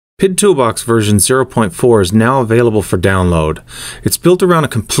PIDtoolbox version 0.4 is now available for download. It's built around a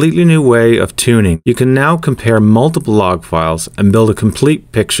completely new way of tuning. You can now compare multiple log files and build a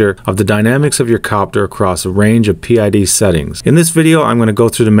complete picture of the dynamics of your copter across a range of PID settings. In this video, I'm going to go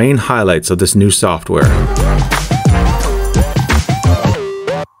through the main highlights of this new software.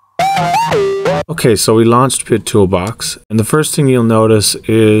 Okay, so we launched PIDtoolbox, and the first thing you'll notice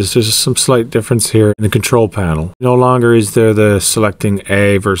is there's some slight difference here in the control panel. No longer is there the selecting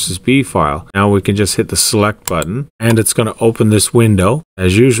A versus B file. Now we can just hit the select button, and it's going to open this window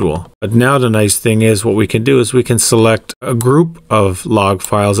as usual. But now the nice thing is what we can do is we can select a group of log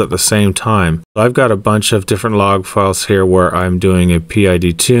files at the same time. So I've got a bunch of different log files here where I'm doing a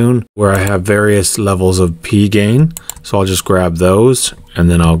PID tune, where I have various levels of P gain. So I'll just grab those, and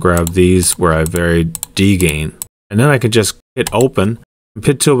then I'll grab these where I varied D gain. And then I can just hit open, and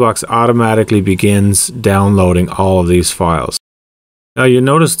PIDtoolbox automatically begins downloading all of these files. Now you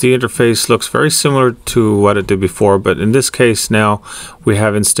notice the interface looks very similar to what it did before, but in this case now we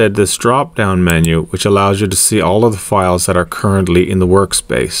have instead this drop-down menu which allows you to see all of the files that are currently in the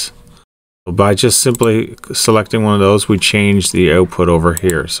workspace. So by just simply selecting one of those, we change the output over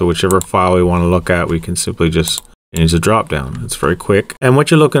here. So whichever file we want to look at, we can simply just change the drop down. It's very quick. And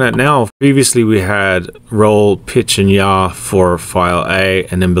what you're looking at now, previously we had roll, pitch, and yaw for file A,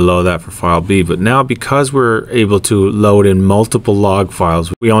 and then below that for file B. But now because we're able to load in multiple log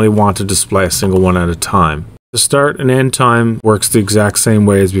files, we only want to display a single one at a time. The start and end time works the exact same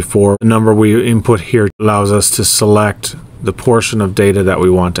way as before. The number we input here allows us to select the portion of data that we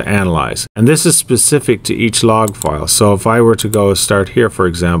want to analyze. And this is specific to each log file. So if I were to go start here, for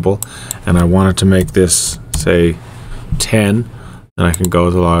example, and I wanted to make this, say, 10, then I can go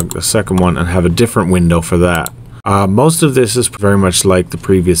to the second one and have a different window for that. Most of this is very much like the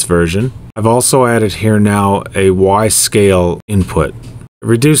previous version. I've also added here now a Y scale input. It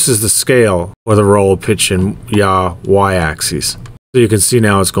reduces the scale for the roll, pitch, and yaw Y axes. So you can see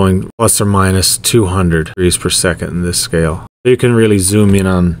now it's going plus or minus 200 degrees per second in this scale. So you can really zoom in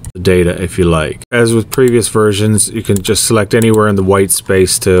on the data if you like. As with previous versions, you can just select anywhere in the white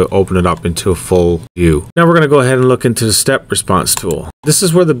space to open it up into a full view. Now we're going to go ahead and look into the step response tool. This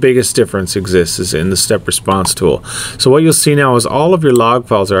is where the biggest difference exists, is in the step response tool. So what you'll see now is all of your log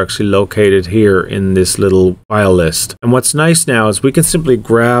files are actually located here in this little file list. And what's nice now is we can simply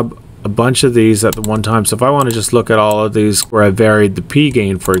grab a bunch of these at the one time. So if I want to just look at all of these where I varied the P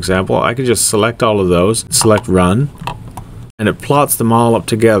gain, for example, I can just select all of those, select run, and it plots them all up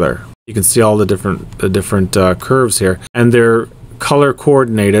together. You can see all the different curves here, and they're color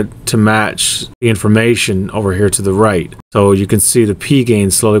coordinated to match the information over here to the right. So you can see the P gain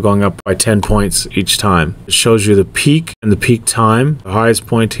slowly going up by 10 points each time. It shows you the peak and the peak time, the highest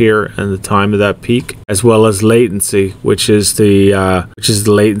point here and the time of that peak, as well as latency, which is the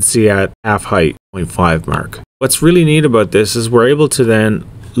latency at half height, 0.5 mark. What's really neat about this is we're able to then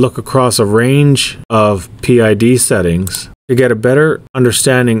look across a range of PID settings to get a better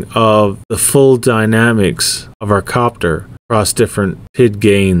understanding of the full dynamics of our copter across different PID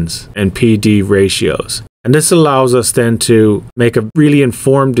gains and PD ratios. And this allows us then to make a really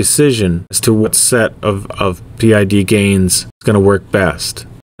informed decision as to what set of PID gains is going to work best.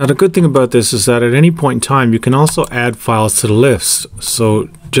 Now the good thing about this is that at any point in time you can also add files to the list. So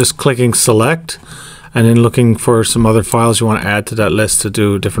just clicking select and then looking for some other files you want to add to that list to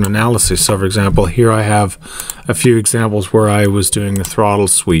do different analysis. So for example, here I have a few examples where I was doing the throttle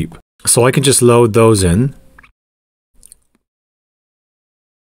sweep. So I can just load those in.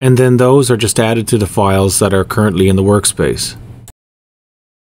 And then those are just added to the files that are currently in the workspace.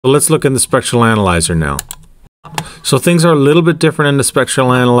 So let's look in the Spectral Analyzer now. So things are a little bit different in the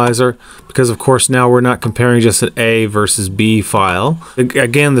Spectral Analyzer because of course now we're not comparing just an A versus B file.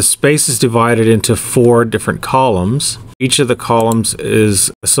 Again, the space is divided into 4 different columns. Each of the columns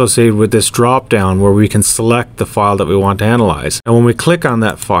is associated with this drop down where we can select the file that we want to analyze. And when we click on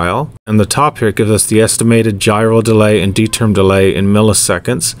that file, and the top here gives us the estimated gyro delay and determ delay in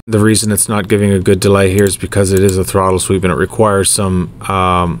milliseconds. The reason it's not giving a good delay here is because it is a throttle sweep and it requires some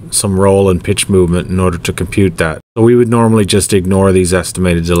roll and pitch movement in order to compute that. So we would normally just ignore these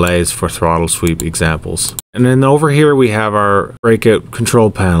estimated delays for throttle sweep examples. And then over here we have our breakout control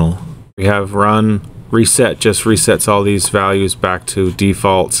panel. We have run, reset just resets all these values back to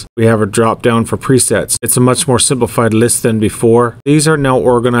defaults. We have a drop down for presets. It's a much more simplified list than before. These are now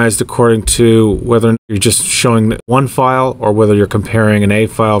organized according to whether you're just showing one file or whether you're comparing an A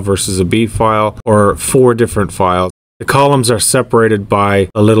file versus a B file or 4 different files. The columns are separated by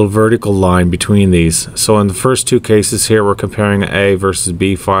a little vertical line between these. So in the first 2 cases here, we're comparing an A versus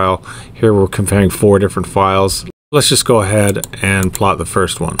B file. Here we're comparing 4 different files. Let's just go ahead and plot the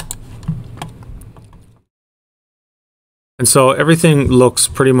first one. And so everything looks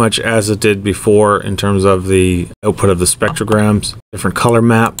pretty much as it did before in terms of the output of the spectrograms, different color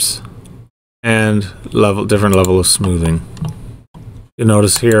maps, and different level of smoothing. You'll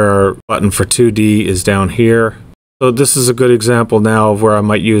notice here our button for 2D is down here. So this is a good example now of where I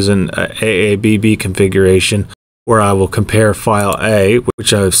might use an AABB configuration where I will compare file A,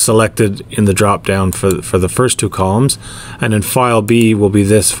 which I've selected in the drop down for the first two columns, and then file B will be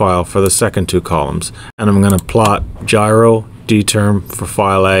this file for the second two columns. And I'm going to plot gyro dterm for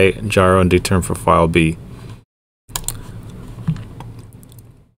file A and gyro and dterm for file B.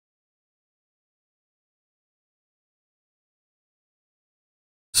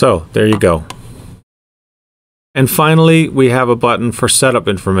 So there you go. And finally, we have a button for setup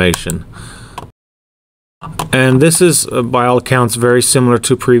information. And this is, by all accounts, very similar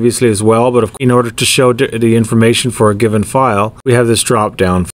to previously as well, but in order to show the information for a given file, we have this drop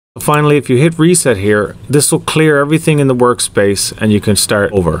down. Finally, if you hit reset here, this will clear everything in the workspace and you can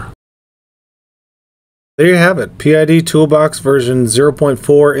start over. There you have it, PIDtoolbox version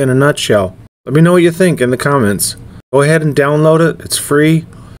 0.4 in a nutshell. Let me know what you think in the comments. Go ahead and download it, it's free.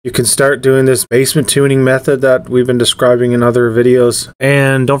 You can start doing this basement tuning method that we've been describing in other videos.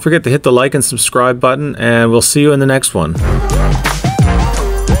 And don't forget to hit the like and subscribe button, and we'll see you in the next one.